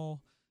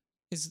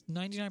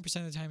 99%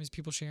 of the time is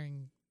people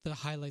sharing the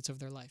highlights of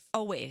their life.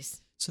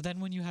 Always. So then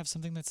when you have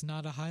something that's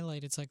not a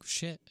highlight, it's like,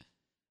 shit,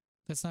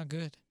 that's not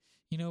good.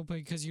 You know,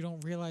 because you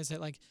don't realize that,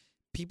 like,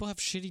 people have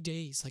shitty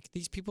days. Like,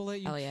 these people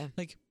that you... Oh, yeah.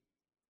 Like,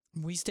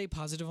 we stay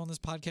positive on this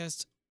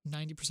podcast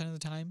 90% of the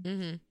time.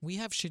 Mm-hmm. We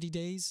have shitty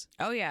days.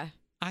 Oh, yeah.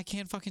 I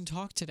can't fucking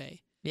talk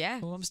today. Yeah.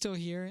 Well, I'm still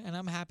here, and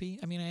I'm happy.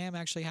 I mean, I am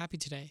actually happy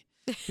today.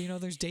 But, you know,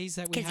 there's days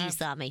that we have... Because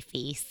you saw my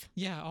face.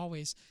 Yeah,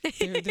 always.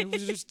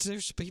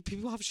 There's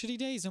people have shitty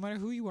days, no matter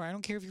who you are. I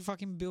don't care if you're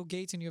fucking Bill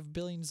Gates and you have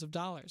billions of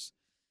dollars.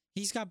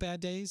 He's got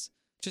bad days.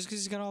 Just because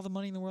he's got all the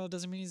money in the world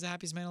doesn't mean he's the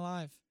happiest man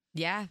alive.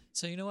 Yeah.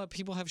 So you know what?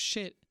 People have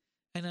shit.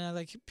 And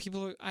like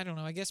people are, I don't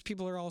know, I guess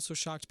people are also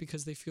shocked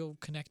because they feel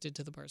connected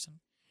to the person.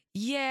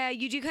 Yeah,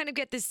 you do kind of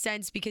get this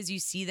sense because you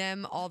see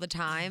them all the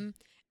time,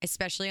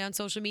 especially on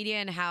social media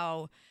and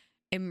how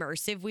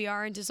immersive we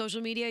are into social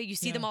media. You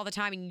see them all the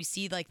time and you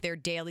see like their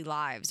daily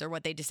lives or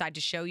what they decide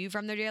to show you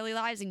from their daily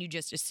lives and you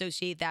just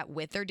associate that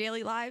with their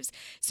daily lives.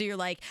 So you're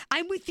like,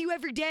 I'm with you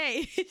every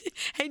day.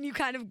 And you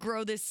kind of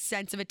grow this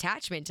sense of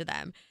attachment to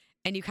them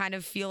and you kind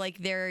of feel like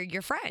they're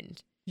your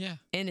friend. Yeah.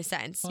 in a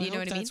sense. Well, You know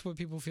what I mean? That's what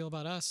people feel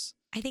about us.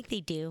 I think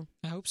they do.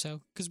 I hope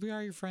so, because we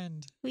are your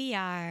friend. We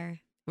are.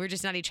 We're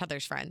just not each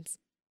other's friends.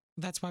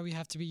 That's why we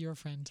have to be your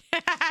friend.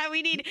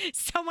 We need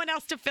someone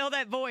else to fill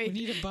that void.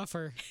 We need a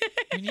buffer.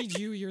 We need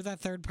you. You're that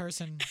third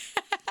person.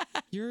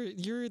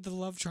 You're the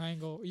love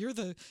triangle. You're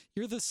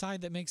the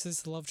side that makes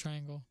this the love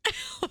triangle.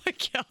 Oh my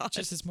God.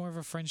 Just it's more of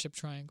a friendship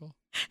triangle.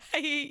 I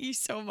hate you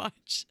so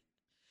much.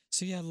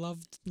 So yeah,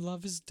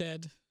 love is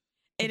dead.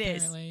 It is.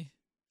 Apparently.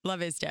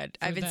 Love is dead.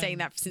 For I've been saying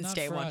them. that since Not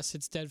day for one. us,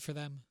 it's dead for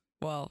them.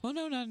 Well, Well,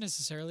 no, not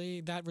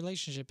necessarily. That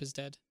relationship is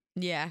dead.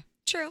 yeah,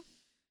 true.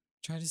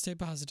 Try to stay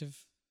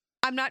positive.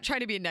 I'm not trying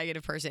to be a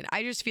negative person.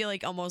 I just feel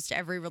like almost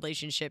every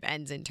relationship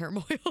ends in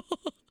turmoil.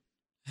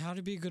 How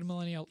to be a good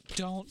millennial.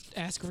 Don't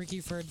ask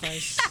Ricky for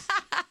advice.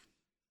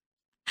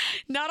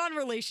 Not on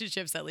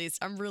relationships, at least.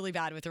 I'm really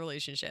bad with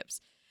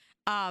relationships.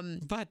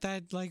 But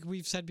that, like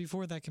we've said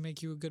before, that can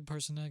make you a good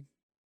person to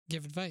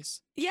give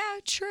advice. Yeah,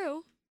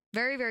 true.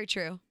 Very, very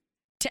true.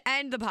 To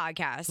end the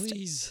podcast,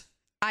 Please.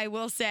 I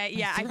will say,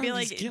 yeah, I throat feel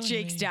is like killing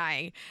Jake's me.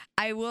 dying.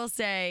 I will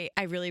say,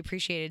 I really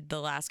appreciated the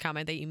last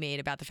comment that you made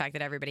about the fact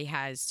that everybody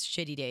has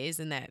shitty days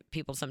and that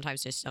people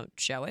sometimes just don't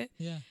show it.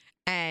 Yeah.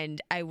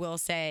 And I will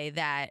say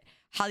that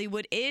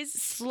Hollywood is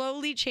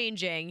slowly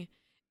changing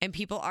and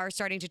people are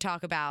starting to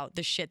talk about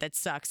the shit that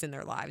sucks in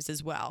their lives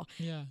as well.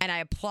 Yeah. And I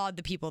applaud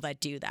the people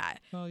that do that.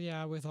 Well,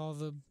 yeah, with all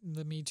the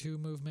Me Too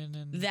movement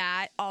and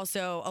That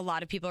also, a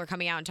lot of people are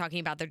coming out and talking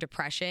about their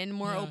depression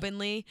more Yeah.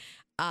 openly.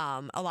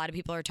 A lot of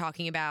people are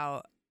talking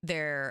about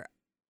their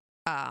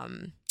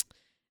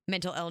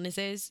mental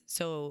illnesses.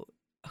 So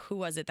who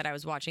was it that I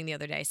was watching the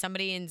other day?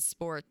 Somebody in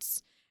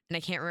sports, and I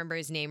can't remember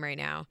his name right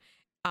now,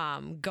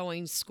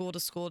 going school to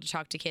school to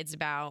talk to kids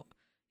about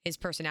his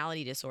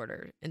personality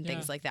disorder and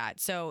things Yeah. like that.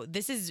 So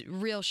this is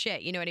real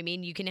shit. You know what I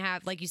mean? You can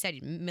have, like you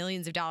said,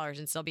 millions of dollars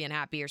and still be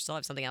unhappy or still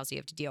have something else you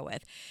have to deal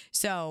with.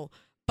 So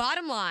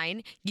bottom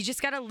line, you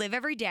just got to live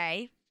every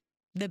day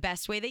the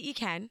best way that you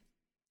can.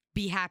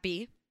 Be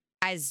happy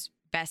as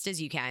best as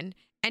you can.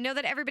 And know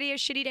that everybody has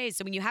shitty days.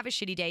 So when you have a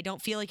shitty day,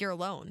 don't feel like you're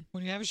alone.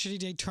 when you have a shitty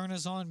day, turn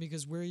us on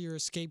because we're your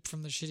escape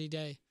from the shitty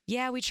day.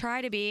 Yeah, we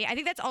try to be. I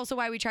think that's also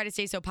why we try to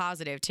stay so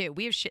positive too.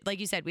 We have shit, like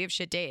you said, we have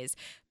shit days,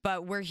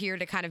 but we're here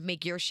to kind of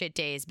make your shit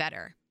days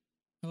better.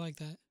 I like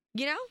that.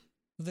 You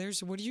know?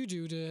 What do you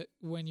do to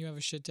when you have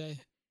a shit day?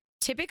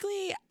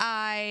 Typically,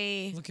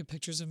 I Look at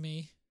pictures of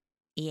me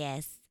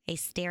yes, I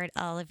stare at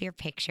all of your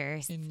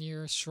pictures. in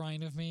your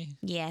shrine of me.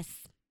 Yes.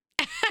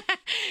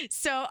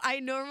 So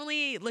I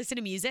normally listen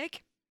to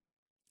music.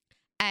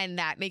 And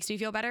that makes me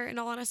feel better, in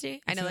all honesty.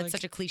 I know feel that's like-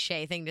 such a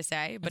cliche thing to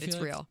say, but I it's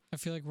feel like- real. I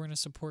feel like we're in a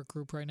support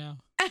group right now.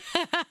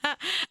 I-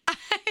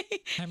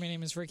 Hi, my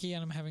name is Ricky,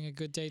 and I'm having a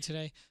good day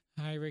today.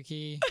 Hi,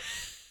 Ricky.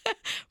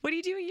 What are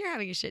you doing? You're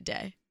having a shit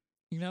day.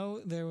 You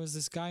know, there was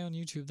this guy on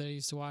YouTube that I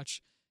used to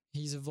watch.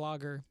 He's a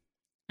vlogger,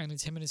 and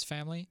it's him and his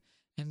family,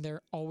 and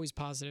they're always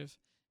positive.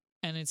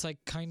 And it's like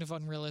kind of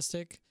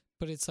unrealistic,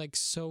 but it's like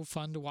so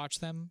fun to watch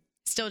them.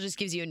 Still just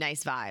gives you a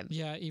nice vibe.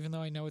 Yeah, even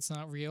though I know it's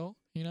not real,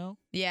 you know?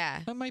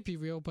 Yeah. That might be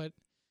real, but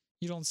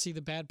you don't see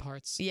the bad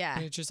parts. Yeah.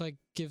 And it just like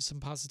gives some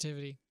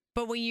positivity.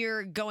 But when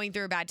you're going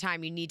through a bad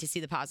time, you need to see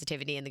the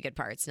positivity in the good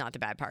parts, not the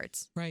bad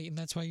parts. Right, and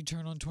that's why you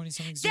turn on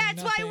 20-somethings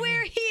That's why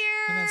we're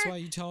here. And that's why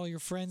you tell all your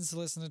friends to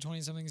listen to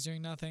 20-somethings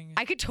doing nothing.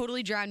 I could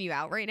totally drown you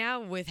out right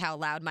now with how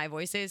loud my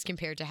voice is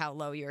compared to how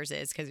low yours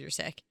is because you're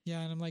sick.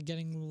 Yeah, and I'm like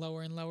getting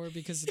lower and lower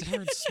because it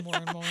hurts more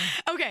and more.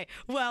 Okay,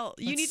 well,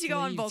 you Let's need to go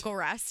on leave. vocal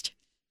rest.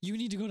 You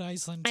need to go to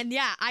Iceland. And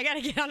yeah, I got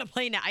to get on a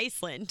plane to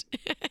Iceland.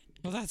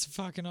 Well, that's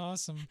fucking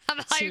awesome. I'm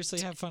hyped. Seriously,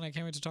 have fun. I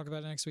can't wait to talk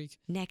about it next week.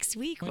 Next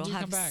week, When we'll do you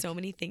have come back? so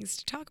many things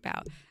to talk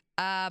about.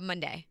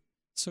 Monday.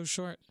 So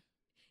short.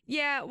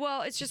 Yeah,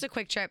 well, it's just a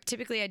quick trip.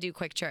 Typically, I do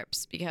quick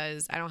trips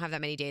because I don't have that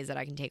many days that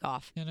I can take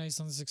off. And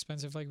Iceland's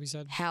expensive, like we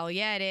said. Hell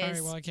yeah, it is. All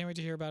right, well, I can't wait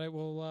to hear about it.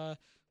 We'll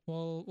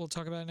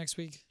talk about it next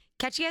week.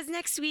 Catch you guys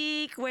next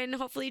week when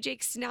hopefully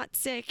Jake's not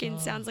sick and Oh.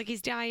 sounds like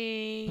he's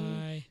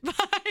dying. Bye.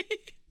 Bye.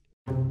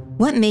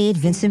 What made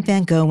Vincent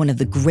van Gogh one of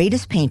the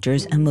greatest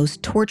painters and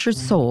most tortured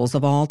souls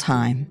of all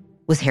time?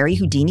 Was Harry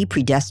Houdini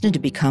predestined to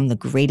become the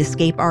great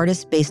escape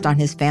artist based on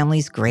his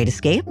family's great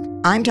escape?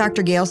 I'm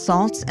Dr. Gail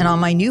Saltz, and on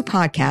my new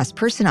podcast,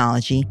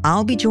 Personology,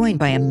 I'll be joined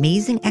by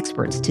amazing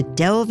experts to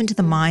delve into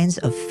the minds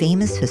of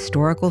famous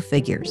historical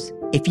figures.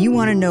 If you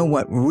want to know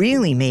what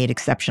really made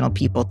exceptional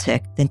people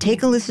tick, then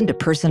take a listen to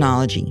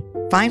Personology.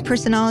 Find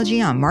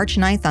Personology on March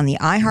 9th on the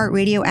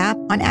iHeartRadio app,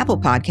 on Apple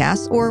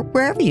Podcasts, or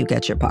wherever you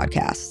get your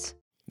podcasts.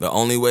 The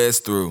Only Way is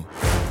Through,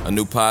 a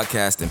new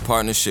podcast in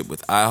partnership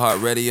with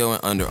iHeartRadio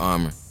and Under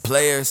Armour.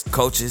 Players,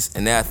 coaches,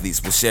 and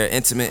athletes will share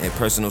intimate and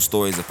personal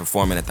stories of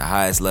performing at the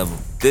highest level.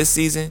 This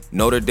season,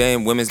 Notre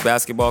Dame women's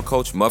basketball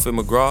coach Muffet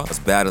McGraw is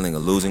battling a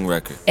losing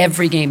record.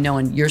 Every game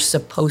knowing you're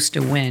supposed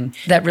to win,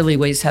 that really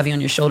weighs heavy on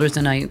your shoulders.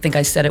 And I think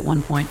I said at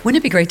one point,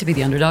 wouldn't it be great to be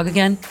the underdog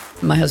again?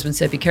 My husband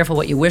said, be careful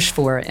what you wish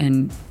for.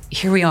 And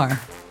here we are.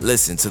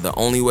 Listen to The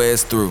Only Way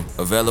is Through,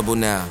 available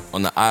now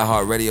on the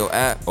iHeartRadio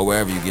app or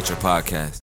wherever you get your podcasts.